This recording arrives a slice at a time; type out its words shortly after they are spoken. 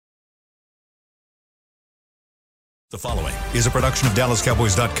The following is a production of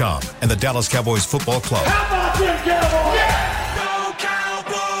DallasCowboys.com and the Dallas Cowboys Football Club. How about them Cowboys? Yeah! Go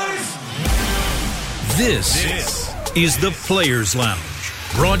Cowboys! This is the Players Lounge,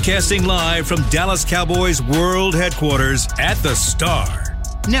 broadcasting live from Dallas Cowboys World Headquarters at the Star.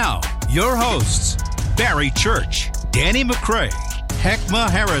 Now, your hosts, Barry Church, Danny McCray, Heckma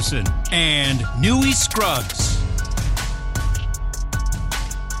Harrison, and Newy Scruggs.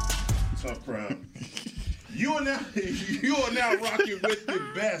 Tough crowd. You are now rocking with the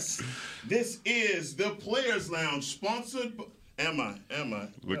best. This is the Players Lounge, sponsored by Am I?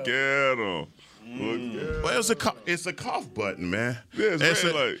 Look at him. Well, it's a cough button, man. Yeah, it's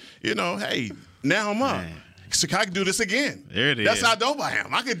really hey, now I'm up. Man. So I can do this again. There it That's is. how dope I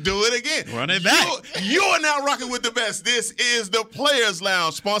am. I can do it again. Run it back. You are now rocking with the best. This is the Players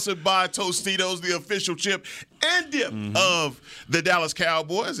Lounge, sponsored by Tostitos, the official chip and dip of the Dallas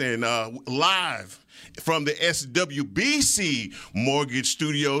Cowboys, and live from the SWBC Mortgage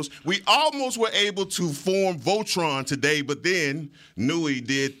Studios. We almost were able to form Voltron today, but then Newy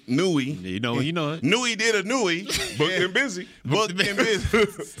did Newy. You know it. Newy did a Newy. Booked and busy. Booked and busy.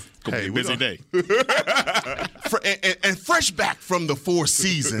 Hey, busy day. And fresh back from the Four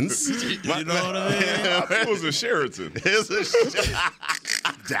Seasons. You know what I mean? I think it was a Sheraton.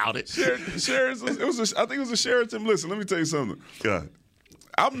 I doubt it. Sheraton. I think it was a Sheraton. Listen, let me tell you something. God.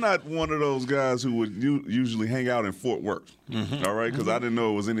 I'm not one of those guys who would usually hang out in Fort Worth, all right, because I didn't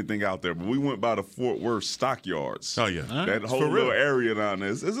know it was anything out there. But we went by the Fort Worth stockyards. Oh, yeah. That whole little area down there.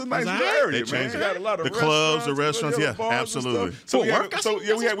 It's a nice little area, They man. changed You got a lot of the clubs, the restaurants, restaurants, bars and absolutely. stuff. So we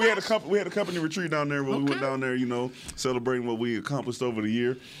had a Fort company retreat down there where we went down there, celebrating what we accomplished over the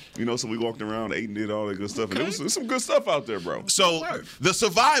year. So we walked around, ate and did all that good stuff. And it was some good stuff out there, bro. So the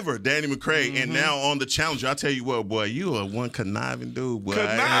survivor, Danny McCray, and now on the challenger, I tell you what, boy, you are one conniving dude, boy.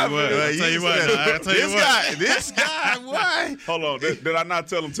 Conniving. I tell you what. This guy, boy. Hold on, did I not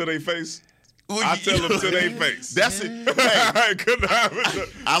tell him to their face? I tell them to their face. That's it.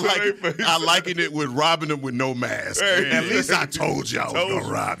 I liken it with robbing them with no mask. At least I told you I was going to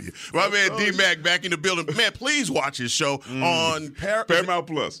rob you. My man D-Mac back in the building. Man, please watch his show on Paramount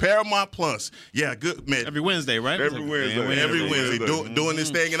Plus. Paramount Plus. Yeah, good, man. Every Wednesday, right? Every Wednesday. Every Wednesday, doing this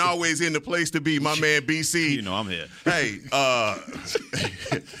thing, and always in the place to be. My man BC. You know I'm here. Hey,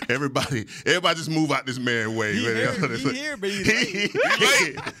 everybody just move out this man way. He here, baby. He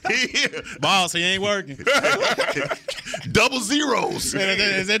here. Boss, he ain't working. Double zeros.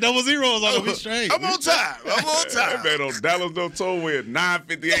 Is that double zeros? I'm gonna be straight. I'm on time. That man on Dallas no tollway at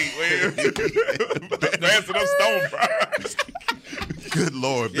 9:58. Faster than Stone Fries. Good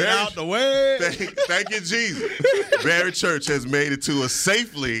Lord. Get out the way. Thank you, Jesus. Barry Church has made it to us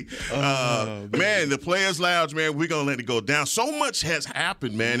safely. Man, the Players Lounge, man, we're going to let it go down. So much has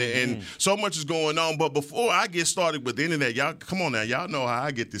happened, man, and so much is going on. But before I get started with the internet, y'all, come on now. Y'all know how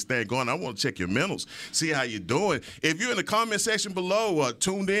I get this thing going. I want to check your mentals, see how you're doing. If you're in the comment section below,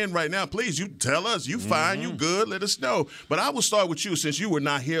 tuned in right now, please, you tell us. You fine, you good, let us know. But I will start with you since you were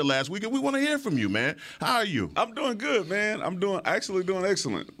not here last week, and we want to hear from you, man. How are you? I'm doing good, man. I'm actually doing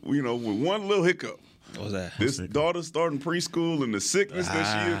excellent. With one little hiccup. What was that? This daughter starting preschool and the sickness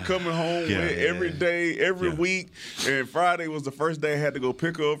that she is coming home with every day, every week. And Friday was the first day I had to go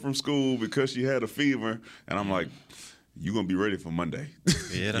pick her up from school because she had a fever. And I'm like, you're going to be ready for Monday.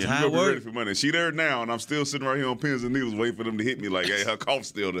 Yeah, that's You're how it going to be ready works. for Monday. She there now, and I'm still sitting right here on pins and needles waiting for them to hit me like, hey, her cough's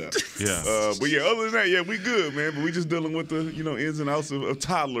still there. Yeah. But other than that, we good, man. But we just dealing with the, ins and outs of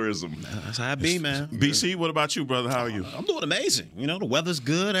toddlerism. That's how I be, man. BC, what about you, brother? How are you? I'm doing amazing. The weather's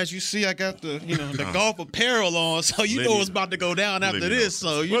good. As you see, I got the, the golf apparel on, so know it's about to go down after this.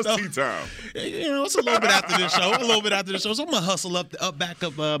 So What's tea time? It's a little bit after this show. So I'm gonna hustle back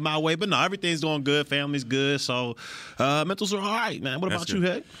up my way. But no, everything's doing good. Family's good. So mentals are all right, man. What about you,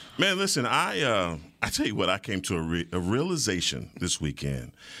 Heck? Man, listen, I tell you what, I came to a realization this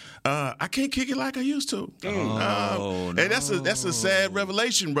weekend. I can't kick it like I used to. And that's a sad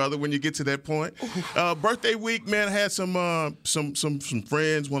revelation, brother, when you get to that point. Birthday week, man, I had some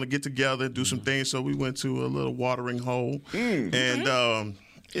friends want to get together and do some things, so we went to a little watering hole. And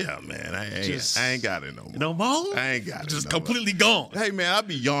yeah, man, I ain't got it no more. No more? I ain't got it. Just no completely more. gone. Hey, man, I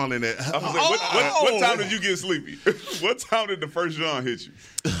be yawning at What time did you get sleepy? What time did the first yawn hit you?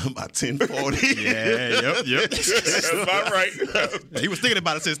 about 10:40. Yep. That's about right. He was thinking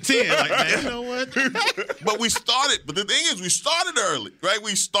about it since 10. Like, man, you know what? But the thing is, we started early, right?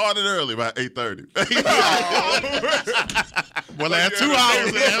 We started early, about 8:30. Well, last 2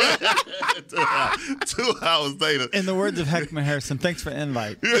 hours. 2 hours later. In the words of Heckman Harrison, thanks for the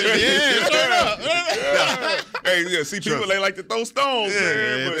invite. Hey, see, people, they like to throw stones,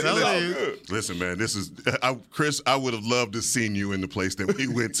 man. But Listen, man, Chris, I would have loved to seen you in the place that we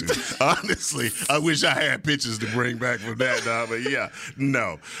went to. Honestly, I wish I had pictures to bring back from that, dog. But yeah,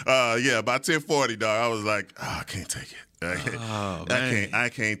 no. About 10:40, dog, I was like, I can't take it. I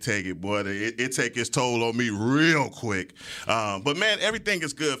can't take it, boy. It take its toll on me real quick. But man, everything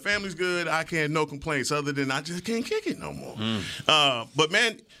is good. Family's good. I can't no complaints other than I just can't kick it no more. But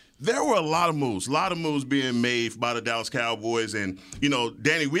man, there were a lot of moves being made by the Dallas Cowboys. And,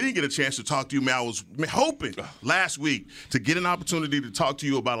 Danny, we didn't get a chance to talk to you, man. I was hoping last week to get an opportunity to talk to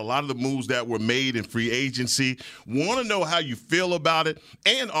you about a lot of the moves that were made in free agency. Want to know how you feel about it,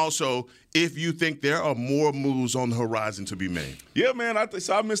 and also if you think there are more moves on the horizon to be made. Yeah, man. I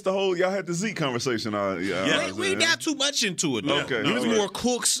missed the whole y'all had the Zeke conversation. We got too much into it, though. Okay. It was more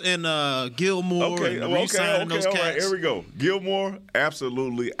Cooks and Gilmore and re-signing those cats. All right, here we go. Gilmore,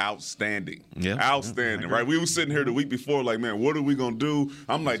 absolutely outstanding. Yeah. Outstanding, right? We were sitting here the week before like, man, what are we going to do?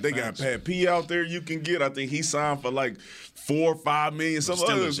 I'm like, they got Pat P out there you can get. I think he signed for like $4 or $5 million, some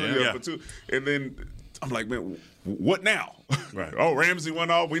others. For two. And then I'm like, man, what now? Right. Oh, Ramsey went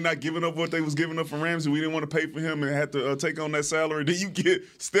off. We're not giving up what they was giving up for Ramsey. We didn't want to pay for him and had to take on that salary. Then you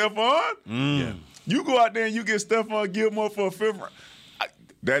get Stephon. Yeah. You go out there and you get Stephon Gilmore for a fifth round.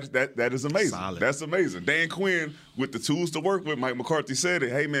 That is amazing. Solid. That's amazing. Dan Quinn, with the tools to work with, Mike McCarthy said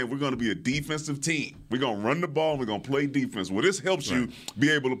it, hey, man, we're going to be a defensive team. We're going to run the ball and we're going to play defense. Well, this helps you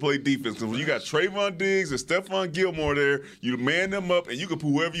be able to play defense because when you got Trayvon Diggs and Stephon Gilmore there, you man them up and you can put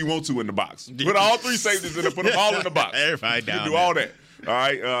whoever you want to in the box. Put all three safeties in there, put them all in the box. Everybody down. You can do all that. All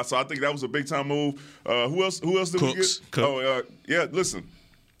right, so I think that was a big-time move. Who else did we get? Cook. Listen.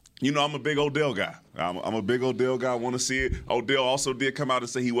 I'm a big Odell guy. I'm a big Odell guy. I want to see it. Odell also did come out and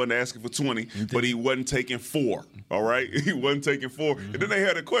say he wasn't asking for 20, but he wasn't taking 4. All right? He wasn't taking 4. And then they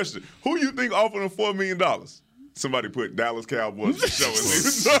had a question. Who you think offered him $4 million? Somebody put Dallas Cowboys to show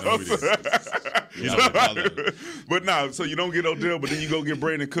it. But no, so you don't get Odell, but then you go get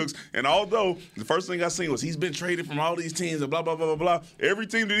Brandon Cooks. And although the first thing I seen was he's been traded from all these teams and blah, blah, blah, blah, blah. Every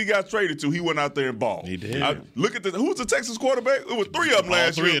team that he got traded to, he went out there and balled. He did. Look at who's the Texas quarterback? It was 3 of them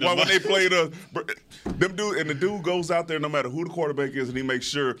last year when they played us. The dude goes out there no matter who the quarterback is, and he makes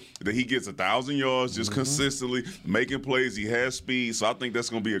sure that he gets 1,000 yards just consistently, making plays. He has speed. So I think that's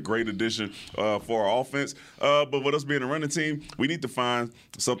going to be a great addition for our offense. But with us being a running team, we need to find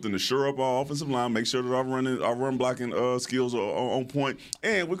something to shore up our offensive line, make sure that our run blocking skills are on point,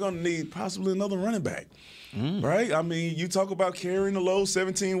 and we're going to need possibly another running back. Right? I mean, you talk about carrying the load,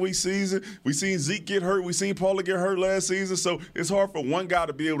 17-week season. We seen Zeke get hurt. We seen Paula get hurt last season. So it's hard for one guy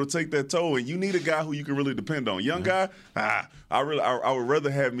to be able to take that toll, and you need a guy who you can really depend on. Young guy, I would rather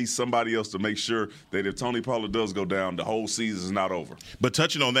have me somebody else to make sure that if Tony Pollard does go down, the whole season is not over. But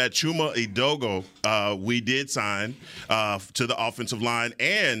touching on that, Chuma Edogo, we did sign to the offensive line,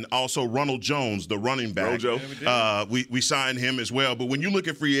 and also Ronald Jones, the running back. Rojo. We signed him as well. But when you look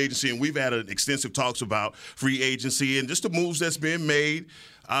at free agency, and we've had extensive talks about free agency and just the moves that's been made,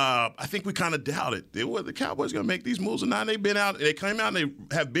 I think we kind of doubted were the Cowboys going to make these moves, and now they came out and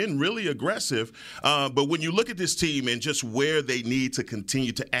they have been really aggressive. But when you look at this team and just where they need to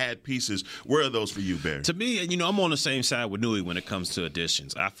continue to add pieces, where are those for you, Barry? To me, I'm on the same side with Newey when it comes to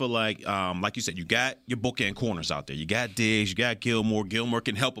additions. I feel like you said, you got your bookend corners out there. You got Diggs, you got Gilmore. Gilmore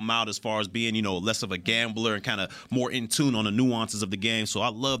can help them out as far as being, less of a gambler and kind of more in tune on the nuances of the game. So I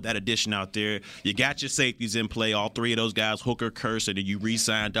love that addition out there. You got your safeties in play, all 3 of those guys, Hooker, Curse, and then you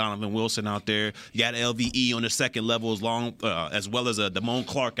re-sign Donovan Wilson out there. You got LVE on the second level as well as Damone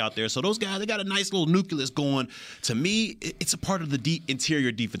Clark out there. So those guys, they got a nice little nucleus going. To me, it's a part of the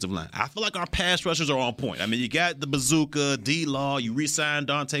interior defensive line. I feel like our pass rushers are on point. I mean, you got the Bazooka, D-Law, you re-signed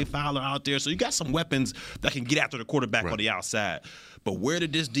Dante Fowler out there. So you got some weapons that can get after the quarterback on the outside. But where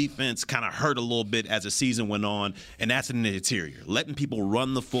did this defense kind of hurt a little bit as the season went on? And that's in the interior, letting people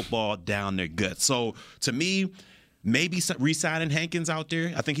run the football down their guts. So to me, maybe re-signing Hankins out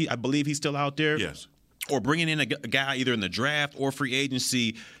there. I believe he's still out there. Yes. Or bringing in a guy either in the draft or free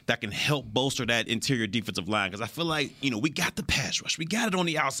agency that can help bolster that interior defensive line. Because I feel like, we got the pass rush. We got it on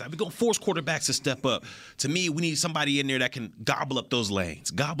the outside. We're going to force quarterbacks to step up. To me, we need somebody in there that can gobble up those lanes,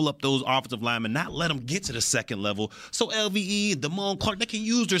 gobble up those offensive linemen, not let them get to the second level. So LVE, Damone Clark, they can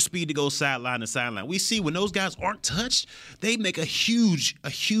use their speed to go sideline to sideline. We see when those guys aren't touched, they make a huge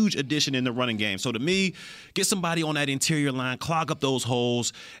addition in the running game. So to me, get somebody on that interior line, clog up those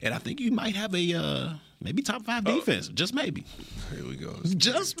holes, and I think you might have a maybe top 5 defense, just maybe. Here we go.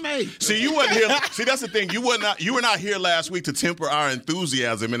 Just maybe. See, you wasn't here. See, that's the thing. You were not here last week to temper our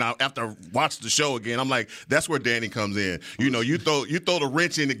enthusiasm. And after I watched the show again, I'm like, that's where Danny comes in. You throw the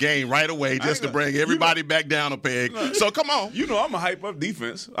wrench in the game right away just to bring everybody back down a peg. So come on. I'm a hype up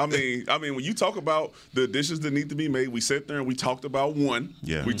defense. I mean, when you talk about the additions that need to be made, we sat there and we talked about one.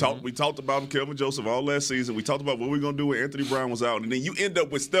 Yeah. We talked about Kelvin Joseph all last season. We talked about what we're gonna do when Anthony Brown was out, and then you end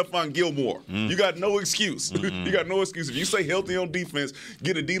up with Stephon Gilmore. You got no excuse. You got no excuse. If you stay healthy on defense,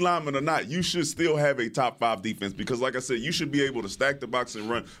 get a D lineman or not, you should still have a top 5 defense because, like I said, you should be able to stack the box and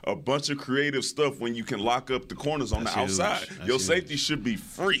run a bunch of creative stuff when you can lock up the corners on the outside. Your safety should be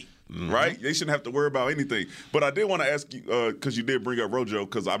free. Right? They shouldn't have to worry about anything. But I did want to ask you, because you did bring up Rojo,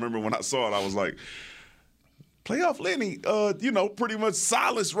 because I remember when I saw it, I was like, Playoff Lenny, pretty much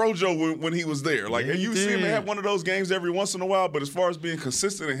silenced Rojo when he was there. Like, you see him have one of those games every once in a while, but as far as being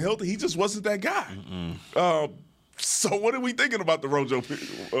consistent and healthy, he just wasn't that guy. So what are we thinking about the Rojo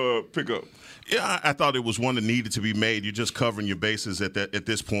pickup? Yeah, I thought it was one that needed to be made. You're just covering your bases at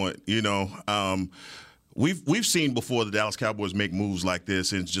this point. We've seen before the Dallas Cowboys make moves like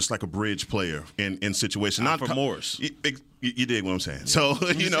this, and it's just like a bridge player in situations. Not for Morris. You dig what I'm saying? So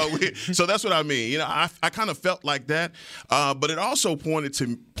so that's what I mean. I kind of felt like that, but it also pointed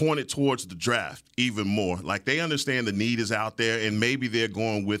towards the draft even more. Like they understand the need is out there, and maybe they're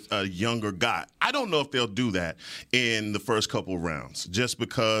going with a younger guy. I don't know if they'll do that in the first couple of rounds, just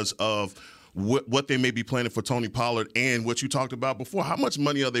because of what they may be planning for Tony Pollard and what you talked about before. How much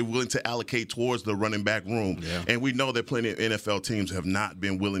money are they willing to allocate towards the running back room? Yeah. And we know that plenty of NFL teams have not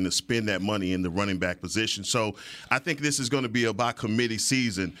been willing to spend that money in the running back position. So I think this is going to be a by committee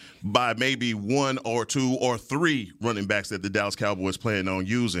season by maybe 1 or 2 or 3 running backs that the Dallas Cowboys plan on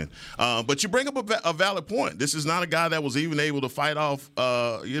using. But you bring up a valid point. This is not a guy that was even able to fight off,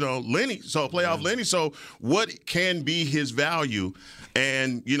 Lenny, so playoff Lenny. So what can be his value?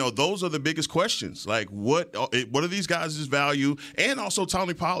 And, those are the biggest questions. Like, what are these guys' value? And also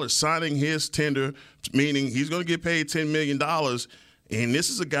Tony Pollard signing his tender, meaning he's going to get paid $10 million. And this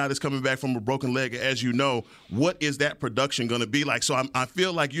is a guy that's coming back from a broken leg, as you know. What is that production going to be like? So I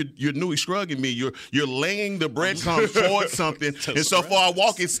feel like you're Newey shrugging me. You're laying the breadcrumbs towards something. And so far I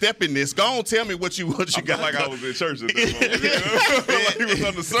walk and step in this. Go on, tell me what you got. Like I was in church at this moment. I feel like he was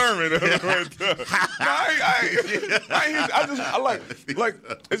on the sermon.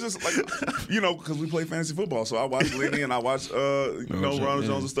 It's just like, because we play fantasy football. So I watch Lenny and I watch, Ronald Jones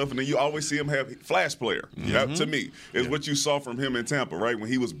and stuff. And then you always see him have flash player. That, to me, is what you saw from him in Tampa, right? When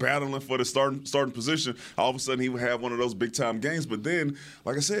he was battling for the starting position, all of a sudden he would have one of those big-time games. But then,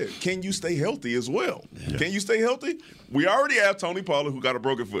 like I said, can you stay healthy as well? Yeah. Can you stay healthy? We already have Tony Pollard, who got a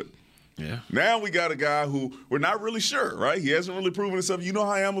broken foot. Yeah. Now we got a guy who we're not really sure, right? He hasn't really proven himself. You know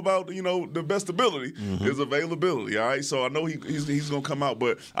how I am about, the best ability is availability, all right? So I know he's going to come out,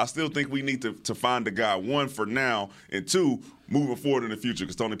 but I still think we need to find a guy, 1, for now, and 2, moving forward in the future,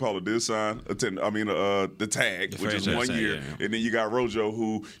 because Tony Pollard did sign the tag, which is 1 year. Yeah. And then you got Rojo,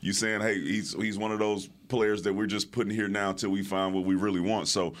 who you saying, hey, he's one of those players that we're just putting here now until we find what we really want.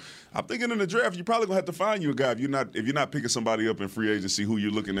 So I'm thinking in the draft, you're probably going to have to find you a guy if you're not picking somebody up in free agency who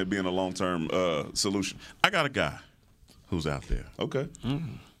you're looking at being a long-term solution. I got a guy who's out there. Okay.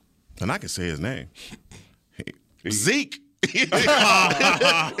 And I can say his name. Zeke. Like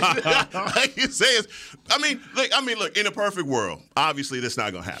you say, look, in a perfect world, obviously that's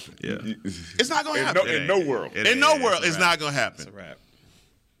not going to happen. Yeah. It's not going to happen. In no world. In no world, it's not going to happen. It's a wrap.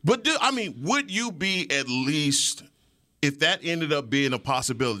 But, would you be at least, if that ended up being a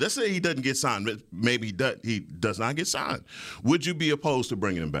possibility, let's say he doesn't get signed, maybe he does not get signed, would you be opposed to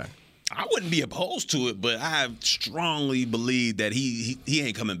bringing him back? I wouldn't be opposed to it, but I strongly believe that he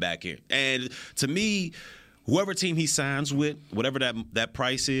ain't coming back here. And to me, whoever team he signs with, whatever that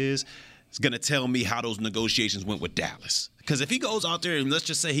price is going to tell me how those negotiations went with Dallas. Because if he goes out there and let's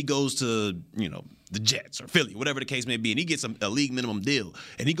just say he goes to, the Jets or Philly, whatever the case may be, and he gets a league minimum deal,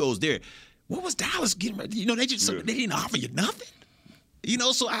 and he goes there, what was Dallas getting ready? They didn't offer you nothing.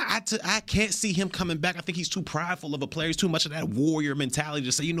 So I can't see him coming back. I think he's too prideful of a player. He's too much of that warrior mentality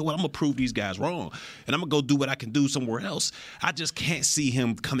to say, you know what, I'm going to prove these guys wrong, and I'm going to go do what I can do somewhere else. I just can't see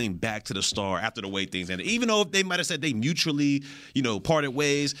him coming back to the Star after the way things ended. Even though they might have said they mutually, parted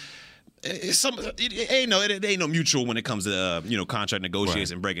ways, it ain't no mutual when it comes to contract negotiations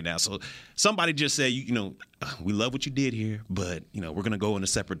and breaking down. So somebody just said, we love what you did here, but we're gonna go in a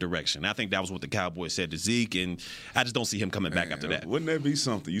separate direction. And I think that was what the Cowboys said to Zeke, and I just don't see him coming back after that. Wouldn't that be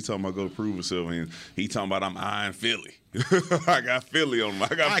something? You talking about go to prove yourself, and he talking about I'm eyeing Philly. I got Philly on my.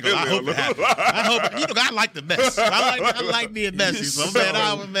 I hope you know I like the best. I like being messy. So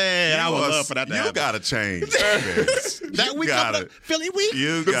I would love for that to happen. You gotta change. That week coming up, Philly week.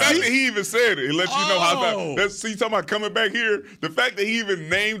 The fact that he even said it lets you know how that. See, talking about coming back here. The fact that he even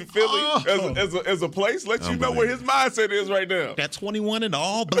named Philly as a place lets you know where his mindset is right now. That 21 in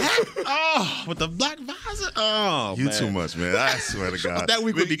all black. With the black visor. You too much, man. I swear to God. That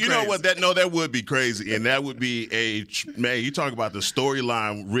week would be crazy. You know what? That would be crazy, and that would be man. You talk about the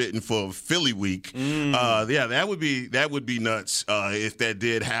storyline written for Philly week. That would be nuts if that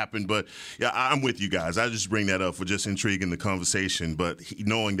did happen. But yeah, I'm with you guys. I just bring that up for just intriguing the conversation. But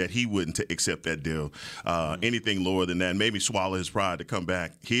knowing that he wouldn't accept that deal, anything lower than that, maybe swallow his pride to come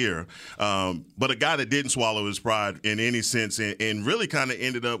back here. But a guy that didn't swallow his pride in any sense and really kind of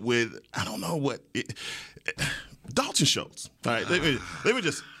ended up with, I don't know what, Dalton Schultz. All right,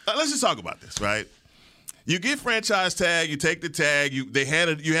 let's just talk about this, right? You get franchise tag, you take the tag. You had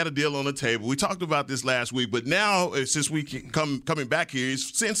a deal on the table. We talked about this last week, but now since we coming back here,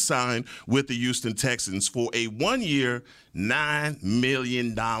 he's since signed with the Houston Texans for a 1-year, $9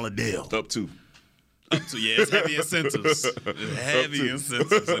 million deal. Up to. Yeah, it's heavy incentives.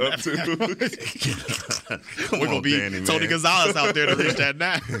 We're going to be Danny, Tony Gonzalez out there to reach that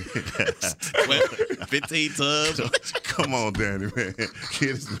 9. 15 tubs. Come on, Danny, man. Get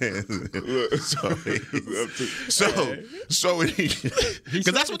his man.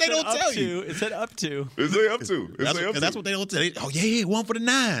 Because that's what they don't tell you. It said up to. It's up to. That's what they don't tell you. Oh, yeah, one for the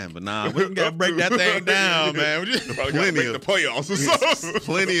 9. But nah, we got to break that thing down, man. Plenty of the playoffs or something.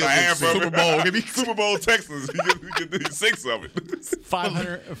 Plenty of Super Bowl. Give me Super Bowl Texans. You get 6 of it.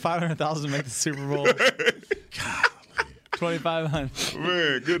 500,000 to make the Super Bowl. God. 2,500.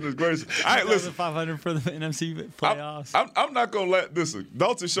 Man, goodness gracious. All right, listen. 500 for the NFC playoffs. I'm not gonna let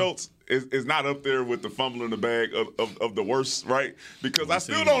Dalton Schultz is not up there with the fumble in the bag of the worst, right? Because I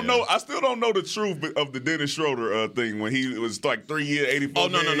still don't know the truth of the Dennis Schroeder thing when he was like 3 year, 84. Oh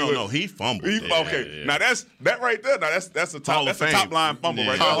no, he fumbled. Okay, now that's right there. Now that's a top line fumble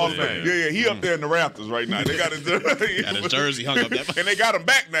right there. Hall of Fame. Yeah, he up there in the Raptors right now. They got his jersey hung up there. And they got him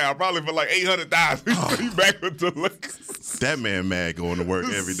back now, probably for like $800,000. He back with the Lakers. That man mad going to work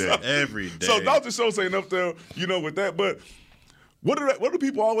every day. Every day. So Dalton Schultz ain't up there, with that. But what do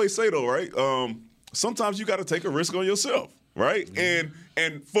people always say though, right? Sometimes you got to take a risk on yourself, right? Mm-hmm.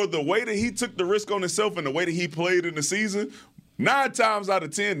 And for the way that he took the risk on himself and the way that he played in the season, 9 times out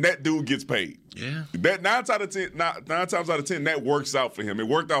of 10, that dude gets paid. Yeah. That 9 times out of 10, that works out for him. It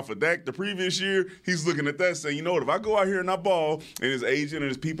worked out for Dak the previous year. He's looking at that saying, you know what, if I go out here and I ball, and his agent and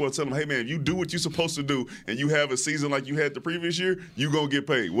his people are telling him, hey, man, if you do what you're supposed to do and you have a season like you had the previous year, you're going to get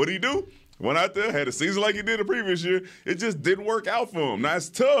paid. What did he do? Went out there, had a season like he did the previous year. It just didn't work out for him. Now, it's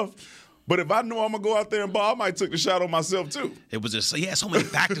tough. But if I know I'm going to go out there and ball, I might take the shot on myself, too. It was just, so many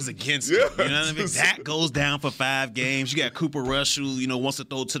factors against him. You know what I mean? Dak goes down for 5 games. You got Cooper Rush, who, wants to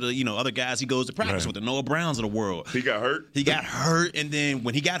throw to the, other guys he goes to practice with, the Noah Browns of the world. He got hurt? He got hurt, and then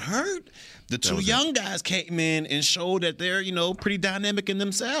when he got hurt, the 2 young guys came in and showed that they're, pretty dynamic in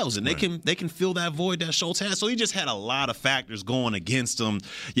themselves, and they can fill that void that Schultz has. So he just had a lot of factors going against him.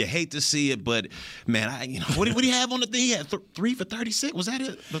 You hate to see it, but man, what did he have on the thing? He had 3 for 36. Was that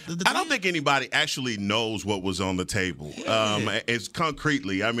it? I don't think anybody actually knows what was on the table. It's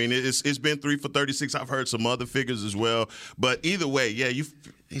concretely. I mean, it's been 3 for 36. I've heard some other figures as well, but either way, yeah,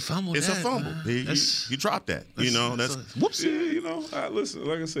 he fumbled. It's a fumble. You dropped that. That's whoops. Yeah, listen.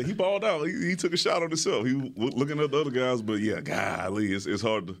 Like I said, he balled out. He took a shot on himself. He was looking at the other guys, but yeah, golly, it's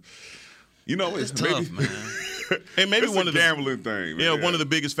hard to. It's tough, man. And maybe it's one a of the gambling thing. Yeah, one of the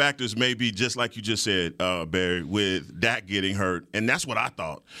biggest factors may be just like you just said, Barry, with Dak getting hurt, and that's what I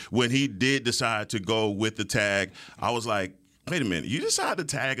thought when he did decide to go with the tag. I was like, wait a minute, you decide to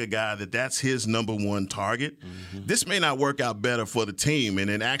tag a guy that's his number 1 target. Mm-hmm. This may not work out better for the team, and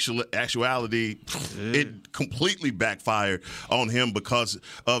in actuality, it completely backfired on him because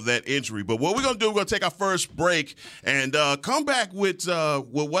of that injury. But what we're going to do, we're going to take our first break and come back with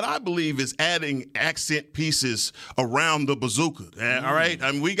what I believe is adding accent pieces around the bazooka. All right?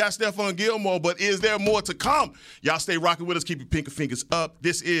 I mean, we got Stephon Gilmore, but is there more to come? Y'all stay rocking with us. Keep your pinky fingers up.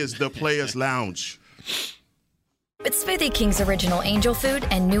 This is the Players Lounge. With Smoothie King's original Angel Food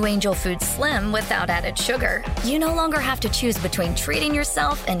and new Angel Food Slim without added sugar, you no longer have to choose between treating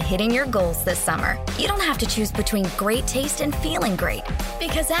yourself and hitting your goals this summer. You don't have to choose between great taste and feeling great.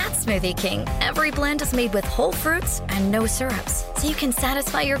 Because at Smoothie King, every blend is made with whole fruits and no syrups, so you can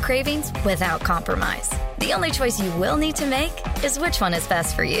satisfy your cravings without compromise. The only choice you will need to make is which one is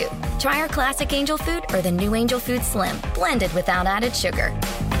best for you. Try our classic Angel Food or the new Angel Food Slim, blended without added sugar.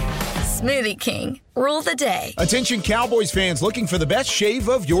 Smoothie King. Rule the day. Attention Cowboys fans looking for the best shave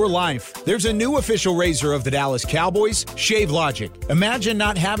of your life. There's a new official razor of the Dallas Cowboys, Shave Logic. Imagine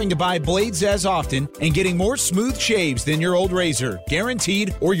not having to buy blades as often and getting more smooth shaves than your old razor,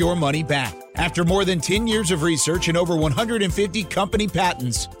 guaranteed or your money back. After more than 10 years of research and over 150 company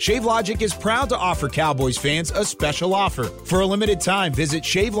patents, ShaveLogic is proud to offer Cowboys fans a special offer. For a limited time, visit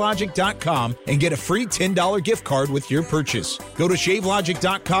ShaveLogic.com and get a free $10 gift card with your purchase. Go to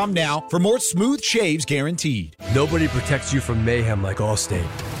ShaveLogic.com now for more smooth shaves guaranteed. Nobody protects you from mayhem like Allstate.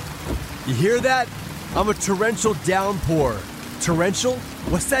 You hear that? I'm a torrential downpour. Torrential?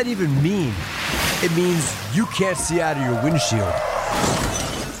 What's that even mean? It means you can't see out of your windshield.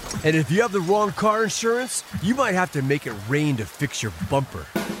 And if you have the wrong car insurance, you might have to make it rain to fix your bumper.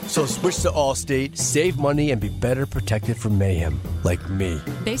 So switch to Allstate, save money, and be better protected from mayhem, like me.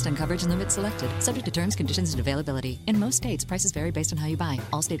 Based on coverage and limits selected, subject to terms, conditions, and availability. In most states, prices vary based on how you buy.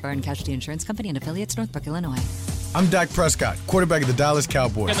 Allstate Bar and Casualty Insurance Company and affiliates, Northbrook, Illinois. I'm Dak Prescott, quarterback of the Dallas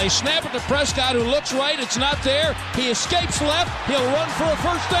Cowboys. And they snap it to Prescott, who looks right. It's not there. He escapes left. He'll run for a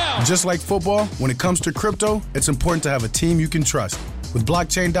first down. Just like football, when it comes to crypto, it's important to have a team you can trust. With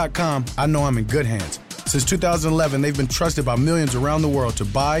Blockchain.com, I know I'm in good hands. Since 2011, they've been trusted by millions around the world to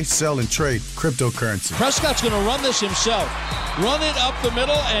buy, sell, and trade cryptocurrency. Prescott's going to run this himself. Run it up the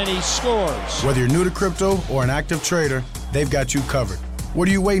middle, and he scores. Whether you're new to crypto or an active trader, they've got you covered. What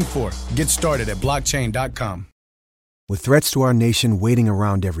are you waiting for? Get started at Blockchain.com. With threats to our nation waiting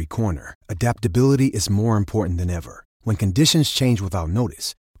around every corner, adaptability is more important than ever. When conditions change without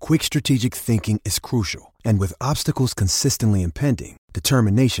notice, quick strategic thinking is crucial. And with obstacles consistently impending,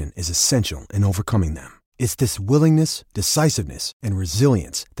 determination is essential in overcoming them. It's this willingness, decisiveness, and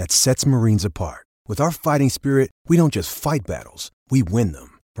resilience that sets Marines apart. With our fighting spirit, we don't just fight battles, we win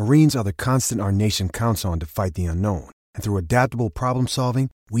them. Marines are the constant our nation counts on to fight the unknown. And through adaptable problem solving,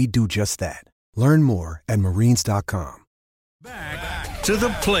 we do just that. Learn more at Marines.com. Back to the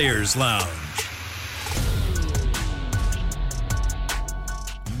Players Lounge.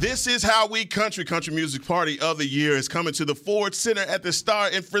 This is How We Country Music Party of the Year is coming to the Ford Center at the Star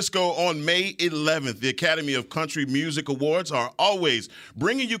in Frisco on May 11th. The Academy of Country Music Awards are always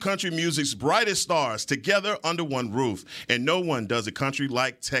bringing you country music's brightest stars together under one roof. And no one does a country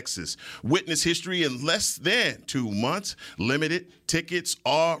like Texas. Witness history in less than 2 months. Limited tickets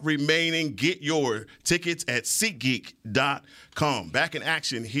are remaining. Get your tickets at SeatGeek.com. Back in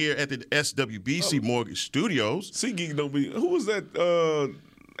action here at the SWBC Mortgage Studios. SeatGeek don't be. Who was that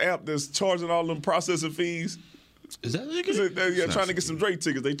app that's charging all them processing fees? Is that they're trying to get some Drake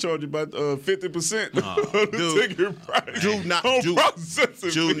tickets? They charge you about 50% of the ticket price. Do not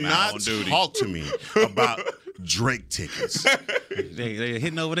talk to me about Drake tickets. They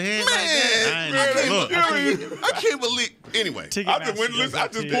hitting over the head. I can't believe. Anyway, I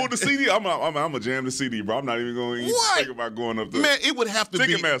just pulled the CD. I'm a jam the CD, bro. I'm not even going to think about going up there. Man, it would have to be.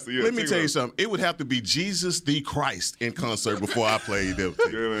 Ticketmaster, yeah. Let me tell you something. It would have to be Jesus the Christ in concert before I played them.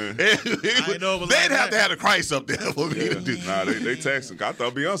 They'd have to have the Christ up there for me to do. Nah, they taxing. I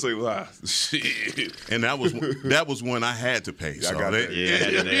thought Beyonce was high. And that was one I had to pay. So had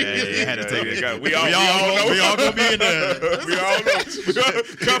to take it. We all gonna be in there. We all know.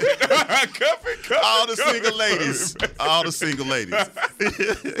 Cuff it. All the single ladies. All the single ladies.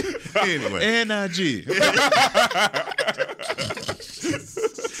 Anyway. NIG.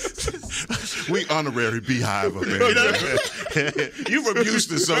 We honorary Beehive up there. You from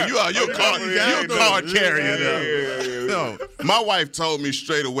Houston, so you're a card carrier now. No, my wife told me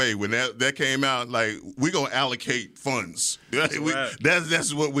straight away when that came out, like, we're gonna allocate funds. That's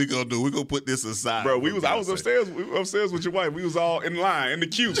what we're gonna do. We're gonna put this aside. Bro, I was upstairs. We were upstairs with your wife. We was all in line in the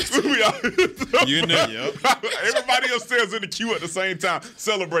queue. You know, everybody upstairs in the queue at the same time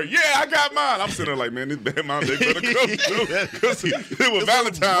celebrate. Yeah, I got mine. I'm sitting there like, man, this bad mom, they better come through. Because it was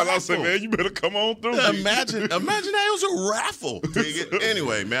Valentine's. I was like, man, you better come on through. Imagine that it was a raffle.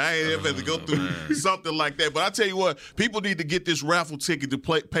 Anyway, man, I ain't ever had to go through something like that. But I tell you what, people need to get this raffle ticket to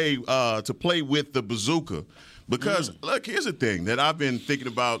play with the Bazooka. Because, look, here's the thing that I've been thinking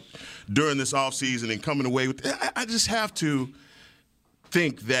about during this offseason and coming away with. I just have to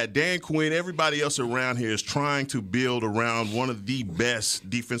think that Dan Quinn, everybody else around here is trying to build around one of the best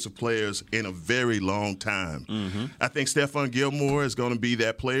defensive players in a very long time. Mm-hmm. I think Stephon Gilmore is going to be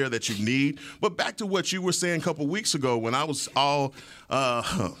that player that you need. But back to what you were saying a couple weeks ago when I was all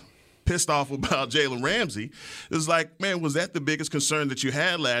pissed off about Jalen Ramsey. It was like, man, was that the biggest concern that you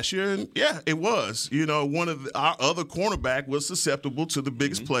had last year? And yeah, it was. You know, one of our other cornerback was susceptible to the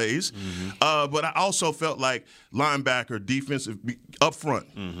biggest plays. Mm-hmm. But I also felt like linebacker, defensive, up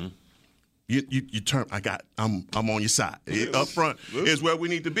front. Mm-hmm. you turn. I'm on your side. Up front is where we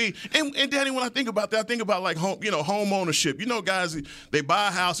need to be. And Danny, when I think about that, I think about like home ownership. Guys, they buy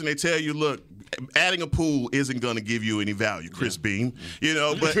a house and they tell you, look, adding a pool isn't going to give you any value, Chris Beam.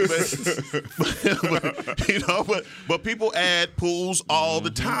 But people add pools all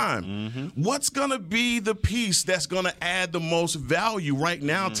the time. Mm-hmm. What's going to be the piece that's going to add the most value right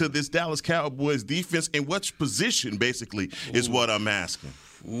now to this Dallas Cowboys defense, and which position basically is what I'm asking?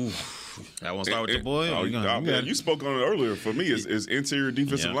 Ooh. I want to start with the boy. You spoke on it earlier. For me, is interior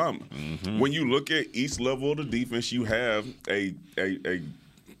defensive lineman. Mm-hmm. When you look at each level of the defense, you have a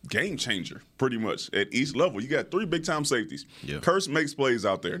game changer pretty much at each level. You got 3 big-time safeties. Yeah. Kearse makes plays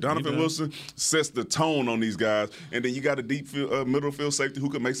out there. Donovan Wilson sets the tone on these guys. And then you got a deep middle field safety who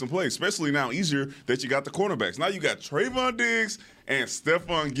can make some plays, especially now easier that you got the cornerbacks. Now you got Trayvon Diggs and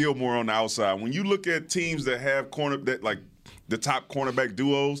Stephon Gilmore on the outside. When you look at teams that have the top cornerback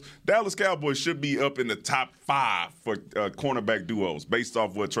duos, Dallas Cowboys should be up in the top 5 for cornerback duos based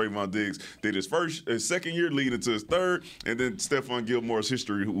off what Trayvon Diggs did his second year leading to his third, and then Stephon Gilmore's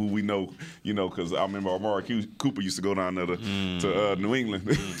history, who we know, because I remember Amari Cooper used to go down there to New England.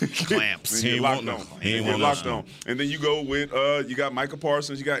 Clamps. He locked on. And then you go with, you got Micah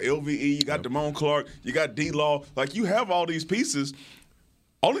Parsons, you got LVE, you got Damone Clark, you got D-Law. Like, you have all these pieces.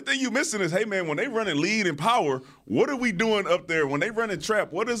 Only thing you're missing is, hey, man, when they run in lead and power, what are we doing up there? When they run in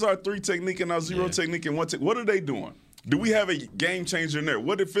trap, what is our 3 technique and our 0 technique and 1 technique? What are they doing? Do we have a game changer in there?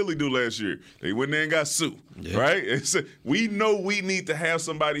 What did Philly do last year? They went there and got Sue, right? We know we need to have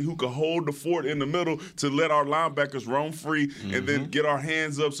somebody who can hold the fort in the middle to let our linebackers roam free and then get our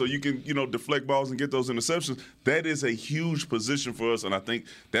hands up so you can, deflect balls and get those interceptions. That is a huge position for us, and I think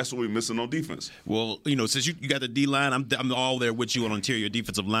that's what we're missing on defense. Well, since you got the D-line, I'm all there with you on interior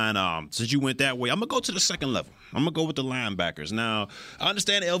defensive line. Since you went that way, I'm going to go to the second level. I'm going to go with the linebackers. Now, I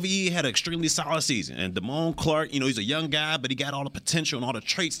understand LVE had an extremely solid season, and Damone Clark, he's a young guy, but he got all the potential and all the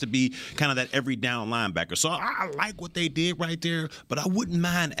traits to be kind of that every down linebacker. So I like what they did right there, but I wouldn't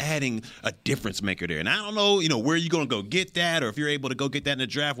mind adding a difference maker there. And I don't know, where you're going to go get that, or if you're able to go get that in the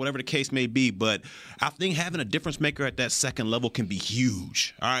draft, whatever the case may be. But I think having a difference maker at that second level can be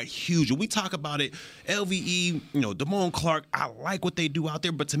huge. All right, huge. When we talk about it, LVE, Damone Clark, I like what they do out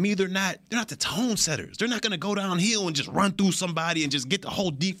there, but to me, they're not the tone setters. They're not going to go downhill and just run through somebody and just get the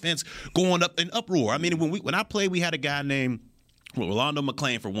whole defense going up in uproar. I mean, when I played, we had a guy named Rolando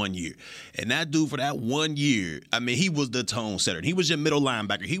McClain for 1 year. And that dude, for that 1 year, I mean, he was the tone setter. He was your middle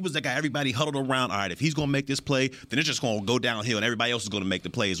linebacker. He was the guy everybody huddled around. All right, if he's going to make this play, then it's just going to go downhill, and everybody else is going to make the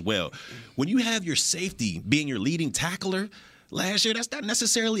play as well. When you have your safety being your leading tackler last year, that's not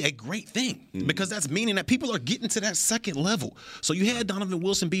necessarily a great thing because that's meaning that people are getting to that second level. So you had Donovan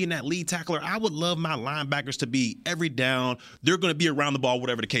Wilson being that lead tackler. I would love my linebackers to be every down. They're going to be around the ball,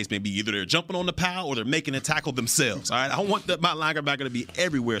 whatever the case may be. Either they're jumping on the pile or they're making a tackle themselves. All right, I want my linebacker to be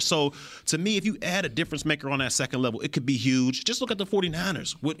everywhere. So to me, if you add a difference maker on that second level, it could be huge. Just look at the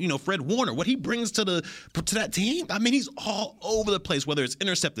 49ers with Fred Warner, what he brings to that team. I mean, he's all over the place, whether it's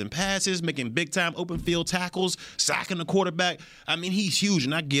intercepting passes, making big time open field tackles, sacking the quarterback. I mean, he's huge,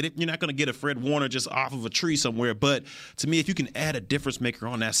 and I get it. You're not going to get a Fred Warner just off of a tree somewhere. But to me, if you can add a difference maker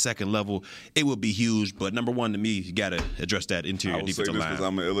on that second level, it would be huge. But number one, to me, you got to address that interior defensive line. Because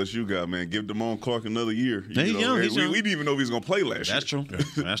I'm an LSU guy, man. Give Damone Clark another year. He's young. We didn't even know if he was going to play last year. That's true.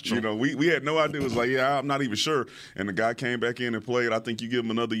 That's true. We had no idea. It was like, I'm not even sure. And the guy came back in and played. I think you give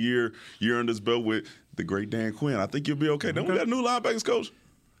him another year under his belt with the great Dan Quinn. I think you'll be okay. Then we got a new linebackers coach.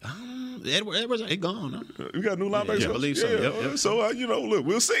 Edwards ain't gone. Huh? We got a new linebackers. I believe so. Yep. So, look,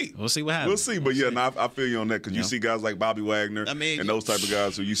 we'll see. We'll see what happens. We'll see. But, I feel you on that because you see guys like Bobby Wagner and those type of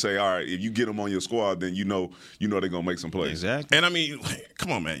guys who you say, all right, if you get them on your squad, then you know they're going to make some plays. Exactly. And, I mean,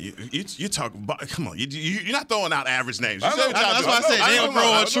 come on, man. You talk about – come on. You're not throwing out average names. That's why I said they don't grow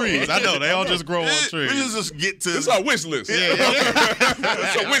on trees. I know. They all just grow on trees. We just get to – It's our wish list.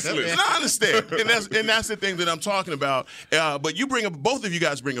 It's a wish list. I understand. And that's the thing that I'm talking about. But both of you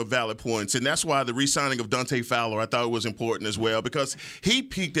guys bring up valid points, and that's why the re-signing of Dante Fowler I thought was important as well, because he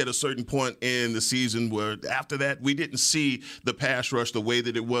peaked at a certain point in the season where after that we didn't see the pass rush the way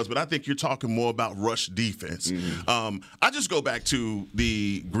that it was. But I think you're talking more about rush defense. I just go back to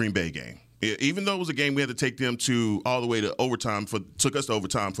the Green Bay game. Even though it was a game we had to take them all the way to overtime, took us to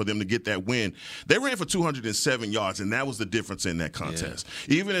overtime for them to get that win. They ran for 207 yards, and that was the difference in that contest.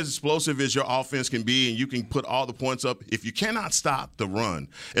 Yeah. Even as explosive as your offense can be, and you can put all the points up, if you cannot stop the run,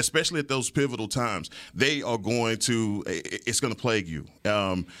 especially at those pivotal times, it's going to plague you.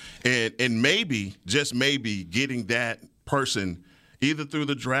 And maybe, just maybe, getting that person either through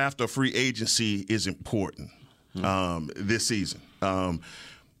the draft or free agency is important this season.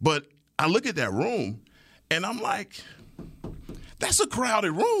 But I look at that room, and I'm like, that's a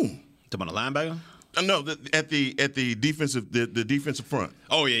crowded room. Talking about a linebacker? No, at the defensive front.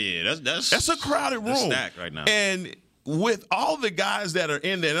 Oh yeah. That's a crowded room. Stacked right now. And with all the guys that are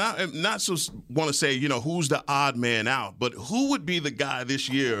in there, and I'm not so want to say, who's the odd man out, but who would be the guy this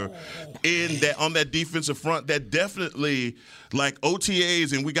year on that defensive front that definitely, like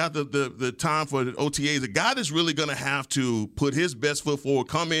OTAs, and we got the time for the OTAs, the guy that's really going to have to put his best foot forward,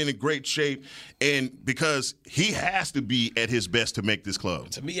 come in great shape, and because he has to be at his best to make this club.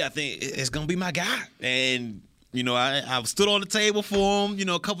 To me, I think it's going to be my guy. And I stood on the table for him,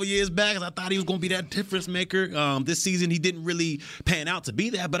 a couple years back, because I thought he was going to be that difference maker. This season, he didn't really pan out to be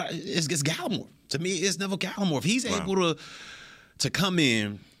that, but it's Gallimore. To me, it's Neville Gallimore. If he's able to come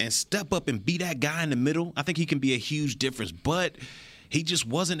in and step up and be that guy in the middle, I think he can be a huge difference. But he just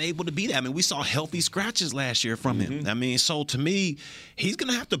wasn't able to be that. I mean, we saw healthy scratches last year from him. I mean, so to me, he's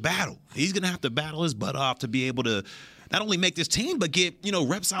going to have to battle. He's going to have to battle his butt off to be able to not only make this team, but get,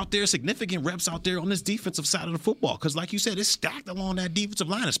 reps out there, significant reps out there on this defensive side of the football. Because like you said, it's stacked along that defensive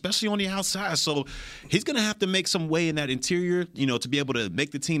line, especially on the outside. So he's going to have to make some way in that interior, to be able to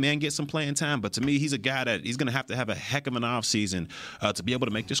make the team and get some playing time. But to me, he's a guy that he's going to have a heck of an offseason to be able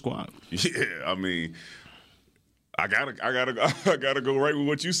to make the squad. Yeah, I mean, I gotta go right with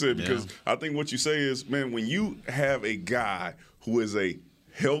what you said, because I think what you say is, man, when you have a guy who is a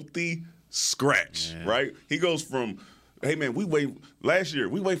healthy scratch, right? He goes from, hey, man, last year,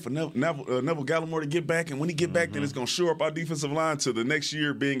 we wait for Neville Gallimore to get back, and when he get back, then it's going to shore up our defensive line to the next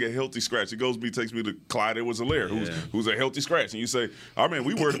year being a healthy scratch. It takes me to Clyde Edwards-Helaire, who's a healthy scratch. And you say, oh, man,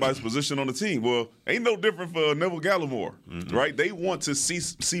 we worried about his position on the team. Well, ain't no different for Neville Gallimore, right? They want to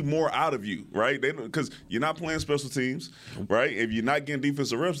see more out of you, right? Because you're not playing special teams, right? If you're not getting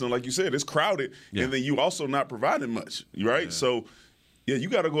defensive reps, then like you said, it's crowded, and then you also not providing much, right? Yeah. So, yeah, you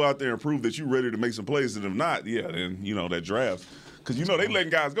got to go out there and prove that you're ready to make some plays. And if not, then, that draft. Because, they letting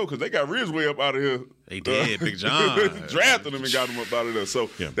guys go because they got Ridgeway up out of here. They did, Big John. Drafted him and got him up out of there. So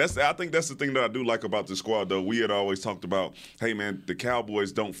I think that's the thing that I do like about the squad, though. We had always talked about, hey, man, the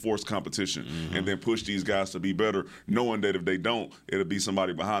Cowboys don't force competition and then push these guys to be better, knowing that if they don't, it'll be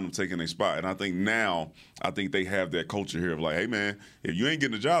somebody behind them taking their spot. And I think now, they have that culture here of like, hey, man, if you ain't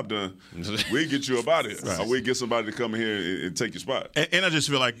getting the job done, we'll get you up out of here. Right. Or we'll get somebody to come in here and take your spot. And I just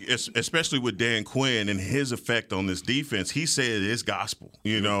feel like, especially with Dan Quinn and his effect on this defense, he said it's gospel,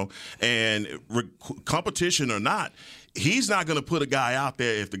 and competition or not, he's not going to put a guy out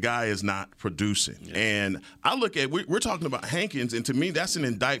there if the guy is not producing. Yeah. And I look at, we're talking about Hankins, and to me, that's an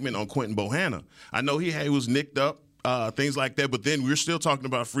indictment on Quentin Bohanna. I know he was nicked up, things like that, but then we're still talking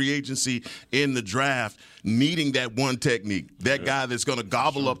about free agency in the draft, needing that one technique, that guy that's going to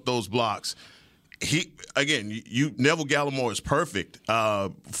gobble up those blocks. Neville Gallimore is perfect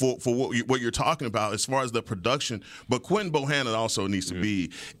for what you're talking about as far as the production, but Quentin Bohanna also needs to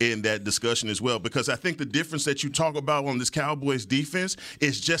be in that discussion as well, because I think the difference that you talk about on this Cowboys defense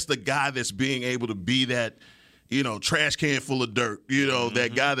is just the guy that's being able to be that, trash can full of dirt,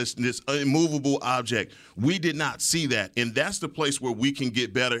 that guy that's this immovable object. We did not see that, and that's the place where we can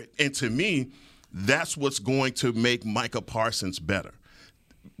get better, and to me, that's what's going to make Micah Parsons better.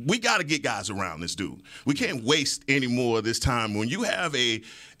 We got to get guys around this dude. We can't waste any more of this time. When you have a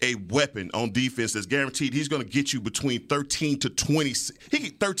weapon on defense that's guaranteed he's going to get you between 13 to 20. He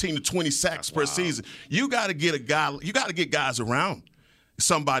get 13 to 20 sacks per season. You got to get guys around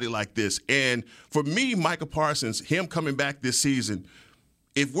somebody like this. And for me, Micah Parsons, him coming back this season,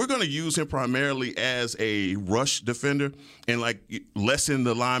 if we're going to use him primarily as a rush defender and lessen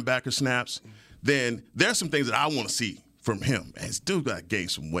the linebacker snaps, then there's some things that I want to see from him. This dude got to gain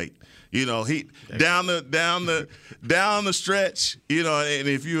some weight. He down the stretch, and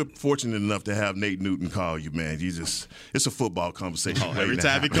if you're fortunate enough to have Nate Newton call you, man, it's a football conversation. Every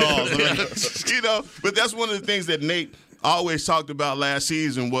time he calls. But that's one of the things that Nate always talked about last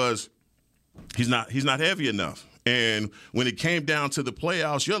season was he's not heavy enough. And when it came down to the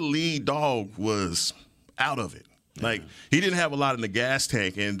playoffs, your lead dog was out of it. He didn't have a lot in the gas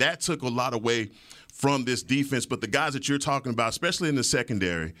tank, and that took a lot away from this defense. But the guys that you're talking about, especially in the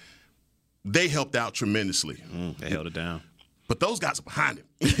secondary, they helped out tremendously. They held it down. But those guys are behind him.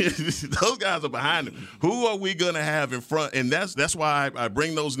 Those guys are behind him. Who are we going to have in front? And that's why I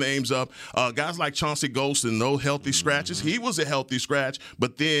bring those names up. Guys like Chauncey Golston, no healthy scratches. He was a healthy scratch,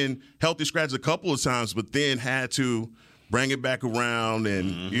 but then healthy scratches a couple of times, but then had to bring it back around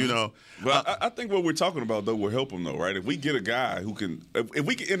and, Well, I think what we're talking about, though, will help him, though, right? If we get a guy who can – if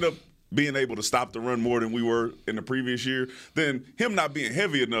we can end up being able to stop the run more than we were in the previous year, then him not being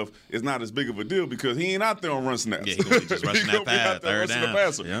heavy enough is not as big of a deal because he ain't out there on run snaps. Yeah, he's going to be just rushing that pass, third down.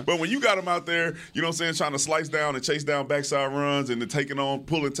 Yeah. But when you got him out there, you know what I'm saying, trying to slice down and chase down backside runs and then taking on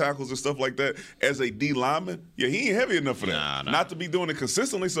pulling tackles and stuff like that as a D lineman, yeah, he ain't heavy enough for that. Not to be doing it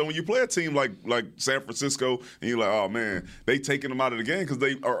consistently. So when you play a team like San Francisco and you're like, oh, man, they taking him out of the game because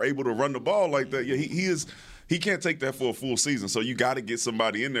they are able to run the ball like that, yeah, he can't take that for a full season. So you got to get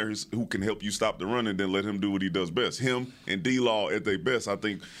somebody in there who can help you stop the run and then let him do what he does best. Him and D-Law at their best, I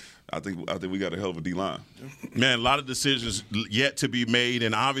think we got a hell of a D-line. Man, a lot of decisions yet to be made,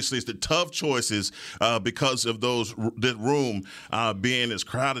 and obviously it's the tough choices because of that room being as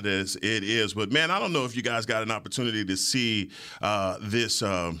crowded as it is. But, man, I don't know if you guys got an opportunity to see this.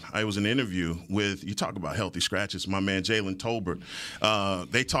 I was in an interview with, you talk about healthy scratches, my man Jalen Tolbert.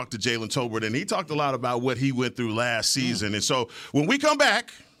 They talked to Jalen Tolbert, and he talked a lot about what he went through last season. And so when we come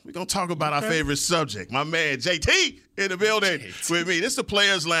back, we're going to talk about our favorite subject. My man JT in the building with me. This is the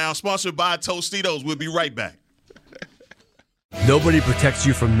Players Lounge, sponsored by Tostitos. We'll be right back. Nobody protects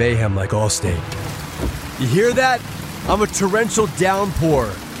you from mayhem like Allstate. You hear that? I'm a torrential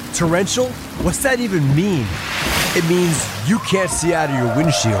downpour. Torrential? What's that even mean? It means you can't see out of your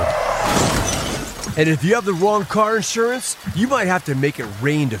windshield. And if you have the wrong car insurance, you might have to make it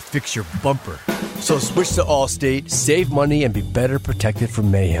rain to fix your bumper. So switch to Allstate, save money, and be better protected from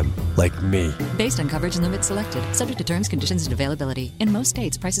mayhem, like me. Based on coverage and limits selected, subject to terms, conditions, and availability. In most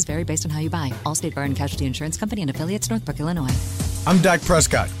states, prices vary based on how you buy. Allstate Bar and Casualty Insurance Company and affiliates, Northbrook, Illinois. I'm Dak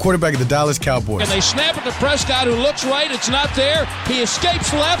Prescott, quarterback of the Dallas Cowboys. And they snap it to Prescott, who looks right. It's not there. He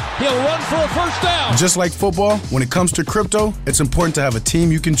escapes left. He'll run for a first down. Just like football, when it comes to crypto, it's important to have a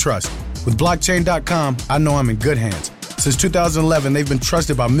team you can trust. With blockchain.com, I know I'm in good hands. Since 2011, they've been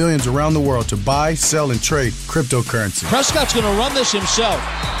trusted by millions around the world to buy, sell, and trade cryptocurrency. Prescott's going to run this himself.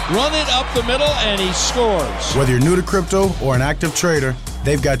 Run it up the middle, and he scores. Whether you're new to crypto or an active trader,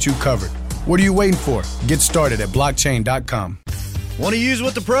 they've got you covered. What are you waiting for? Get started at blockchain.com. Want to use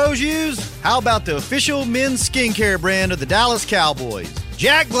what the pros use? How about the official men's skincare brand of the Dallas Cowboys,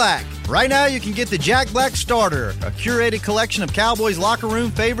 Jack Black? Right now, you can get the Jack Black Starter, a curated collection of Cowboys locker room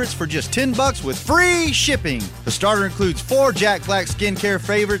favorites for just $10 with free shipping. The starter includes 4 Jack Black skincare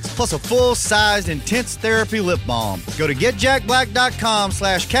favorites, plus a full-sized intense therapy lip balm. Go to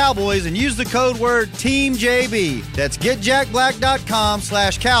getjackblack.com/Cowboys and use the code word TEAMJB. That's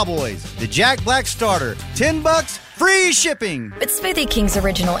getjackblack.com/Cowboys. The Jack Black Starter, $10, free shipping. With Smoothie King's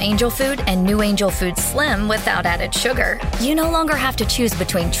original Angel Food and new Angel Food Slim without added sugar, you no longer have to choose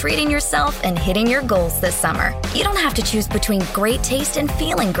between treating yourself and hitting your goals this summer. You don't have to choose between great taste and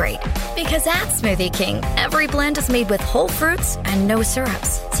feeling great. Because at Smoothie King, every blend is made with whole fruits and no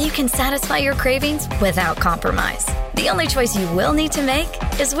syrups, so you can satisfy your cravings without compromise. The only choice you will need to make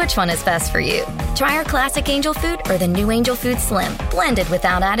is which one is best for you. Try our classic Angel Food or the new Angel Food Slim, blended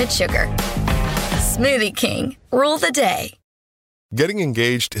without added sugar. Smoothie King. Rule the day. Getting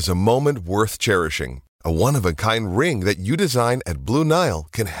engaged is a moment worth cherishing. A one-of-a-kind ring that you design at Blue Nile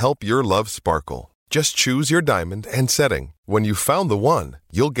can help your love sparkle. Just choose your diamond and setting. When you've found the one,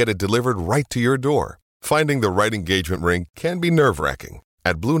 you'll get it delivered right to your door. Finding the right engagement ring can be nerve-wracking.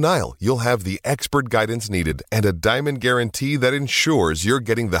 At Blue Nile, you'll have the expert guidance needed and a diamond guarantee that ensures you're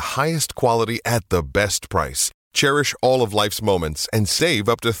getting the highest quality at the best price. Cherish all of life's moments and save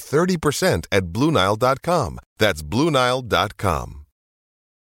up to 30% at BlueNile.com. That's BlueNile.com.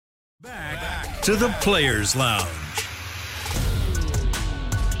 Back to the Players Lounge.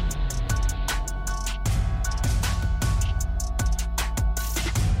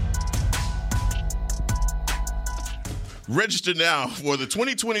 Register now for the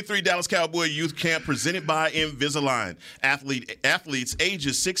 2023 Dallas Cowboy Youth Camp presented by Invisalign. Athletes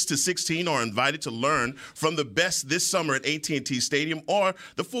ages 6 to 16 are invited to learn from the best this summer at AT&T Stadium or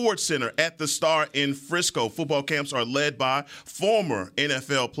the Ford Center at the Star in Frisco. Football camps are led by former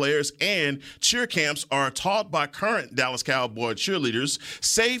NFL players, and cheer camps are taught by current Dallas Cowboy cheerleaders.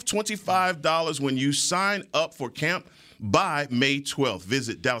 Save $25 when you sign up for camp by May 12th.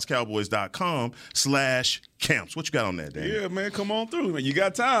 Visit DallasCowboys.com/camps. What you got on that, Dan? Yeah, man, come on through. Man. You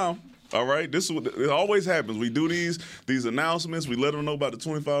got time. All right, this is what it always happens. We do these announcements. We let them know about the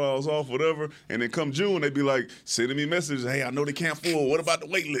 $25 off, whatever. And then come June, they be like sending me messages. Hey, I know they can't afford. What about the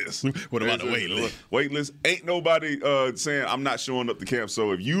wait list? What about the wait list? Wait list. Ain't nobody saying I'm not showing up to camp.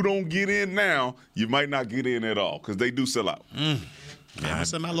 So if you don't get in now, you might not get in at all because they do sell out. Yeah, I'm gonna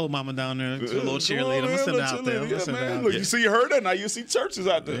send my little mama down there. Do a little cheerleader. I'm gonna send her out there. Yeah, man. Look, you see her there, now you see churches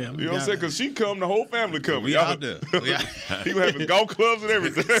out there. You know what I'm saying? Because she come, the whole family come. We out there. He was having golf clubs and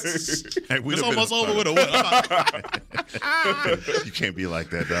everything. It's almost over with a what? You can't be like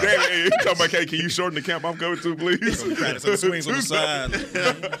that, dog. Hey, talking about, hey, can you shorten the camp I'm coming to, please? Practice some swings on the side.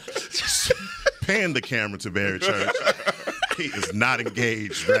 Pan the camera to Barry Church. He is not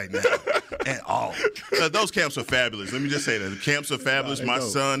engaged right now at all. Those camps are fabulous. Let me just say that. The camps are fabulous. My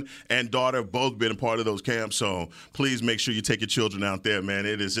son and daughter have both been a part of those camps, so please make sure you take your children out there, man.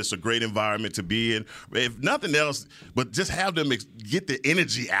 It is just a great environment to be in. If nothing else, but just have them get the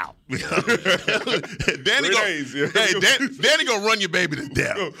energy out. Danny gonna run your baby to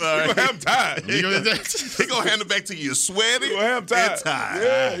death. You're going to have time. He gonna hand it back to you sweaty and tired.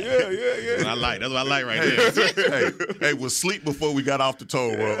 Yeah. That's what I like right there. Hey, we'll sleep before we got off the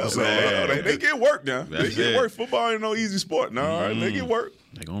toll road. So, they get work now. They get work. Football ain't no easy sport. No, they get work.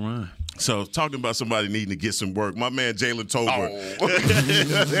 They gonna run. So, talking about somebody needing to get some work, my man Jalen Tolbert.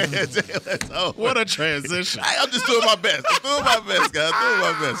 What a transition. I'm just doing my best. Guys. Doing my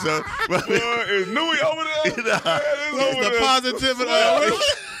best. So, is Nui over there? The positivity.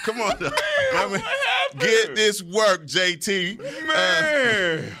 Come on. Get this work, JT.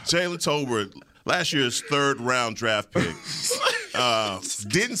 Man. Jalen Tolbert, last year's 3rd-round draft pick.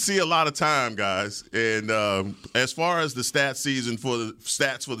 Didn't see a lot of time, guys. And as far as the stats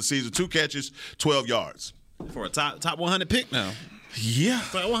for the season, 2 catches, 12 yards. For a top 100 pick now. Yeah.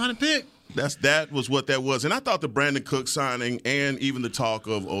 Top 100 pick. That was what that was. And I thought the Brandon Cook signing and even the talk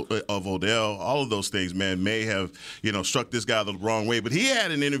of Odell, all of those things, man, may have, struck this guy the wrong way. But he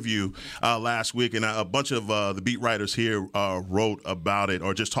had an interview last week, and a bunch of the beat writers here wrote about it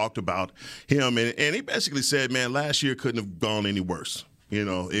or just talked about him. And he basically said, man, last year couldn't have gone any worse.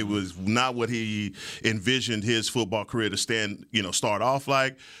 It was not what he envisioned his football career to start off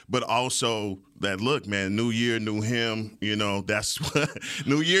like, but also that, look, man, new year, new him, that's what,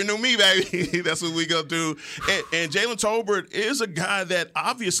 new year, new me, baby. That's what we gonna do. And Jalen Tolbert is a guy that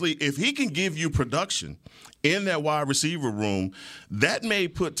obviously, if he can give you production in that wide receiver room, that may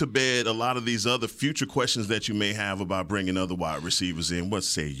put to bed a lot of these other future questions that you may have about bringing other wide receivers in. What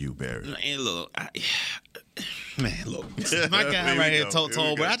say you, Barry? And look, look, my guy right here,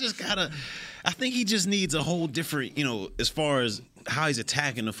 Tolbert, I think he just needs a whole different, as far as how he's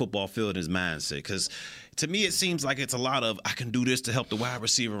attacking the football field in his mindset. Because to me, it seems like it's a lot of, I can do this to help the wide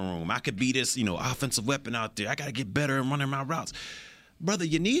receiver room. I could be this, offensive weapon out there. I got to get better in running my routes. Brother,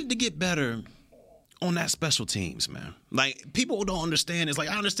 you needed to get better on that special teams, man. Like, people don't understand. It's like,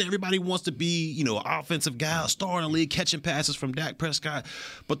 I understand everybody wants to be, an offensive guy, a star in the league, catching passes from Dak Prescott.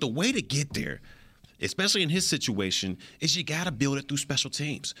 But the way to get there, especially in his situation, is you got to build it through special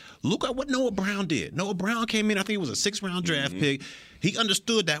teams. Look at what Noah Brown did. Noah Brown came in, I think it was a 6th-round draft pick. He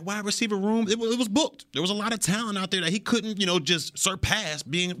understood that wide receiver room, it was booked. There was a lot of talent out there that he couldn't, just surpass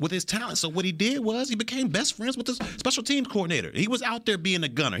being with his talent. So what he did was he became best friends with his special teams coordinator. He was out there being a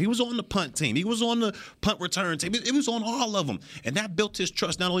gunner. He was on the punt team. He was on the punt return team. It was on all of them. And that built his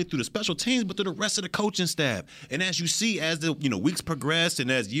trust not only through the special teams, but through the rest of the coaching staff. And as you see, as the weeks progressed and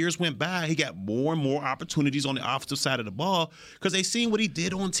as years went by, he got more and more opportunities on the offensive side of the ball because they seen what he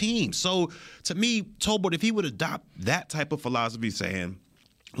did on teams. So to me, Tolbert, if he would adopt that type of philosophy, saying,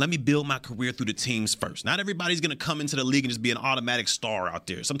 let me build my career through the teams first. Not everybody's going to come into the league and just be an automatic star out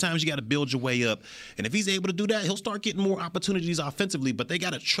there. Sometimes you got to build your way up. And if he's able to do that, he'll start getting more opportunities offensively, but they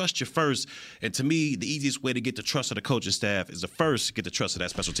got to trust you first. And to me, the easiest way to get the trust of the coaching staff is to first get the trust of that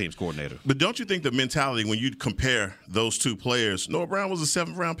special teams coordinator. But don't you think the mentality, when you compare those two players, Noah Brown was a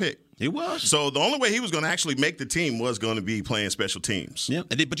 7th-round pick. He was. So the only way he was going to actually make the team was going to be playing special teams. Yeah.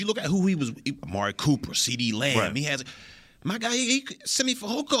 But you look at who he was, Amari Cooper, CeeDee Lamb. Right. He has... My guy, he Simi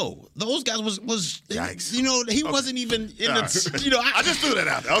Fehoko. Those guys was yikes. He wasn't even in the. I just threw that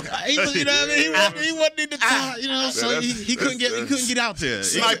out there. Okay. He wasn't in the top. So he couldn't get out there.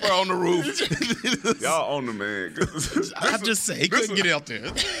 Sniper on the roof. Y'all on the man. I'm just saying he couldn't get out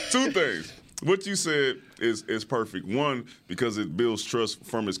there. 2 things. What you said is perfect. One, because it builds trust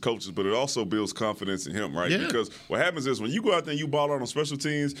from his coaches, but it also builds confidence in him, right? Yeah. Because what happens is when you go out there and you ball out on special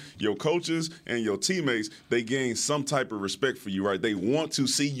teams, your coaches and your teammates, they gain some type of respect for you, right? They want to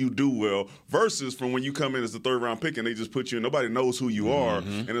see you do well versus from when you come in as the 3rd-round pick and they just put you in. Nobody knows who you are.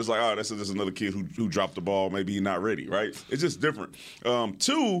 And it's like, oh, that's just another kid who dropped the ball. Maybe he's not ready, right? It's just different.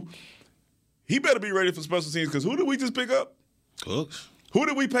 2, he better be ready for special teams because who did we just pick up? Cooks. Who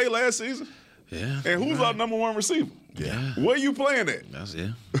did we pay last season? Yeah. And who's our number 1 receiver? Yeah. Where you playing at? That's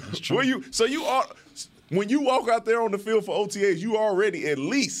true. When you walk out there on the field for OTAs, you already at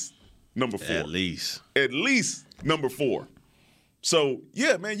least number 4. At least number 4. So,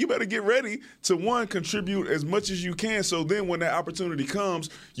 yeah, man, you better get ready to, one, contribute as much as you can. So then when that opportunity comes,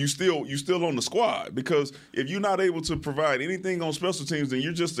 you still on the squad. Because if you're not able to provide anything on special teams, then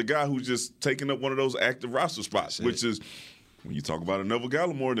you're just a guy who's just taking up one of those active roster spots, which is when you talk about a Neville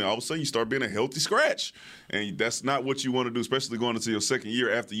Gallimore, then all of a sudden you start being a healthy scratch. And that's not what you want to do, especially going into your second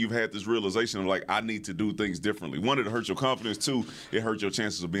year after you've had this realization of, like, I need to do things differently. One, it hurts your confidence. Two, it hurts your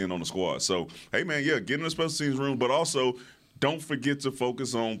chances of being on the squad. So, hey, man, yeah, get in the special teams room, but also – don't forget to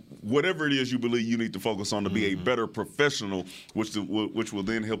focus on whatever it is you believe you need to focus on to be a better professional, which will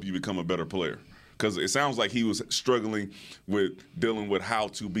then help you become a better player. Because it sounds like he was struggling with dealing with how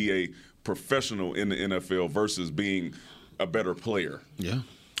to be a professional in the NFL versus being a better player. Yeah.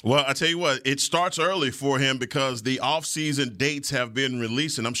 Well, I tell you what, it starts early for him because the off-season dates have been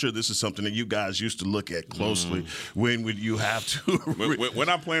released, and I'm sure this is something that you guys used to look at closely. When would you have to? when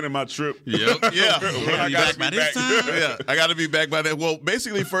I'm planning my trip. Yep. Yeah. When I got to be back. Yeah, I got to be back by then. Well,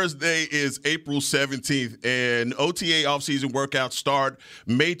 basically, first day is April 17th, and OTA off-season workouts start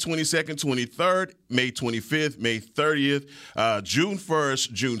May 22nd, 23rd, May 25th, May 30th, June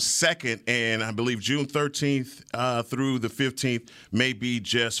 1st, June 2nd, and I believe June 13th through the 15th may be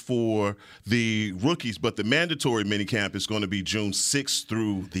just for the rookies, but the mandatory minicamp is going to be June 6th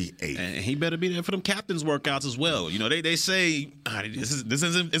through the 8th. And he better be there for them captains' workouts as well. You know, they say this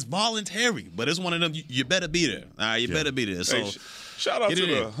isn't it's voluntary, but it's one of them. You better be there. All right, you better be there. So. Hey, shout out to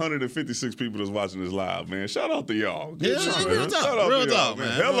the 156 people that's watching this live, man. Shout out to y'all. Yeah, real talk,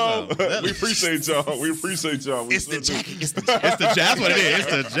 man. Hello. We appreciate y'all. We appreciate y'all. It's the jacket. It's the jacket. That's what it is.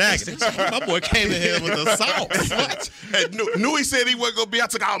 It's the jacket. My boy came in here with the sauce. What? And knew he said he wasn't going to be. I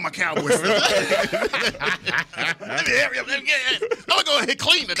took all my Cowboys. I'm going to go ahead and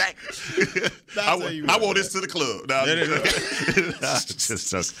clean today. I want this to the club.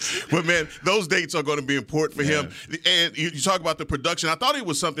 But, man, those dates are going to be important for him. And you talk about the production. I thought it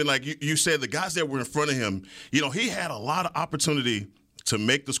was something like you said, the guys that were in front of him, you know, he had a lot of opportunity to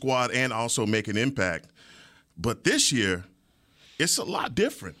make the squad and also make an impact. But this year, it's a lot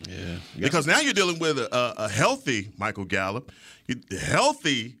different. Yeah. Because now you're dealing with a healthy Michael Gallup,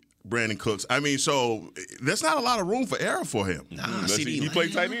 healthy Brandon Cooks. I mean, so there's not a lot of room for error for him. Nah, he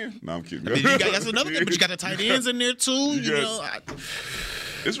played tight end? No, I'm kidding. I mean, that's another thing, but you got the tight ends in there, too. You know,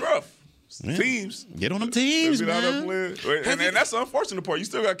 it's rough. Yeah. Teams. Get on them teams, man. And that's the unfortunate part. You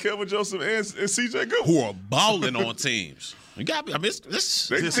still got Kelvin Joseph and C.J. Good. Who are balling on teams. You got I mean,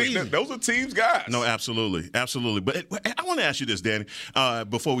 those are teams guys. No, absolutely. Absolutely. But I want to ask you this, Danny,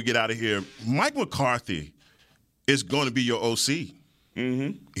 before we get out of here. Mike McCarthy is going to be your OC.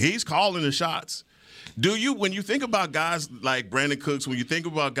 Mm-hmm. He's calling the shots. Do you, when you think about guys like Brandon Cooks, when you think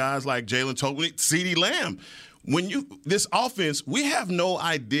about guys like Jalen Tolbert, CeeDee Lamb, this offense, we have no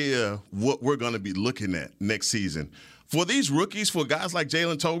idea what we're going to be looking at next season. For these rookies, for guys like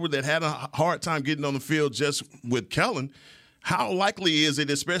Jalen Tolbert that had a hard time getting on the field just with Kellen, how likely is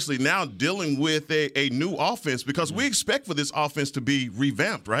it, especially now dealing with a new offense, because we expect for this offense to be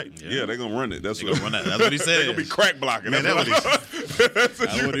revamped, right? Yeah, they're going to run it. That's what he said. They're going to be crack blocking. Man, that's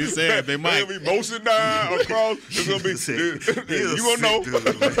what he said. They might. They're going to be motion down across. It's going to be, you won't know.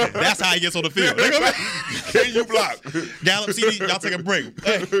 That's how he gets on the field. Can you block? Gallup, CD, y'all take a break.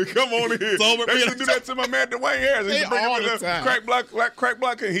 Hey, come on in here. They used to do that to my man Dwayne Harris. He bring all him the time. Crack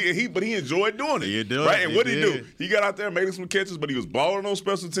block, but he enjoyed doing it. He did. Right? And what did he do? He got out there and made some catches, but he was balling on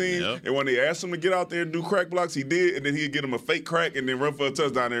special teams. Yep. And when they asked him to get out there and do crack blocks, he did. And then he'd get him a fake crack and then run for a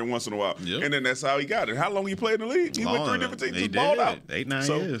touchdown every once in a while. Yep. And then that's how he got it. How long he played in the league? He went 3 different teams. He balled out.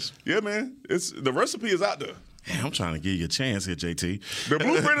 8-9 years. Yeah, man. The recipe is out there. Hey, I'm trying to give you a chance here, JT. The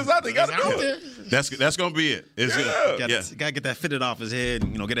blueprint is out there. You got to do it. That's going to be it. Got to get that fitted off his head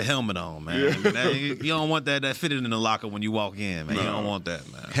and, get a helmet on, man. Yeah. You don't want that fitted in the locker when you walk in, man. No. You don't want that,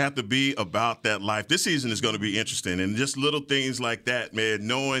 man. Have to be about that life. This season is going to be interesting, and just little things like that, man,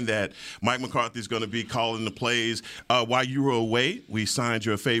 knowing that Mike McCarthy is going to be calling the plays. While you were away, we signed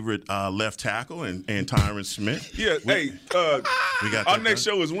your favorite left tackle and Tyron Smith. Yeah, we got our next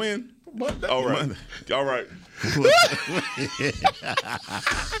show is when? All right. Come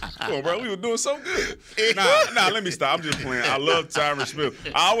on, bro. We were doing so good. Nah, let me stop. I'm just playing. I love Tyron Smith.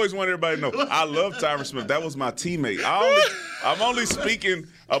 I always want everybody to know I love Tyron Smith. That was my teammate. I'm only speaking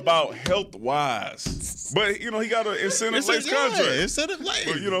about health-wise. But, he got an incentive-laced contract. Incentive-laced.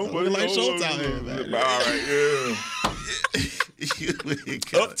 But, like Showtime here, man. All right, yeah.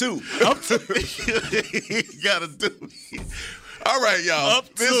 Up two. You got to do it. All right, y'all.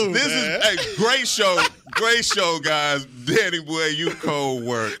 This is a great show. Great show, guys. Danny, boy, you cold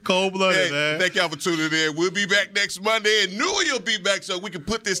work. Cold-blooded, man. Thank y'all for tuning in. We'll be back next Monday, and Newey will be back so we can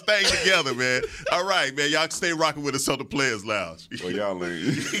put this thing together, man. All right, man. Y'all stay rocking with us on the Players Lounge. Well, y'all ain't.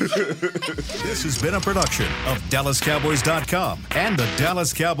 This has been a production of DallasCowboys.com and the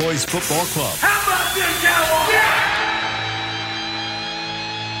Dallas Cowboys Football Club. How about this,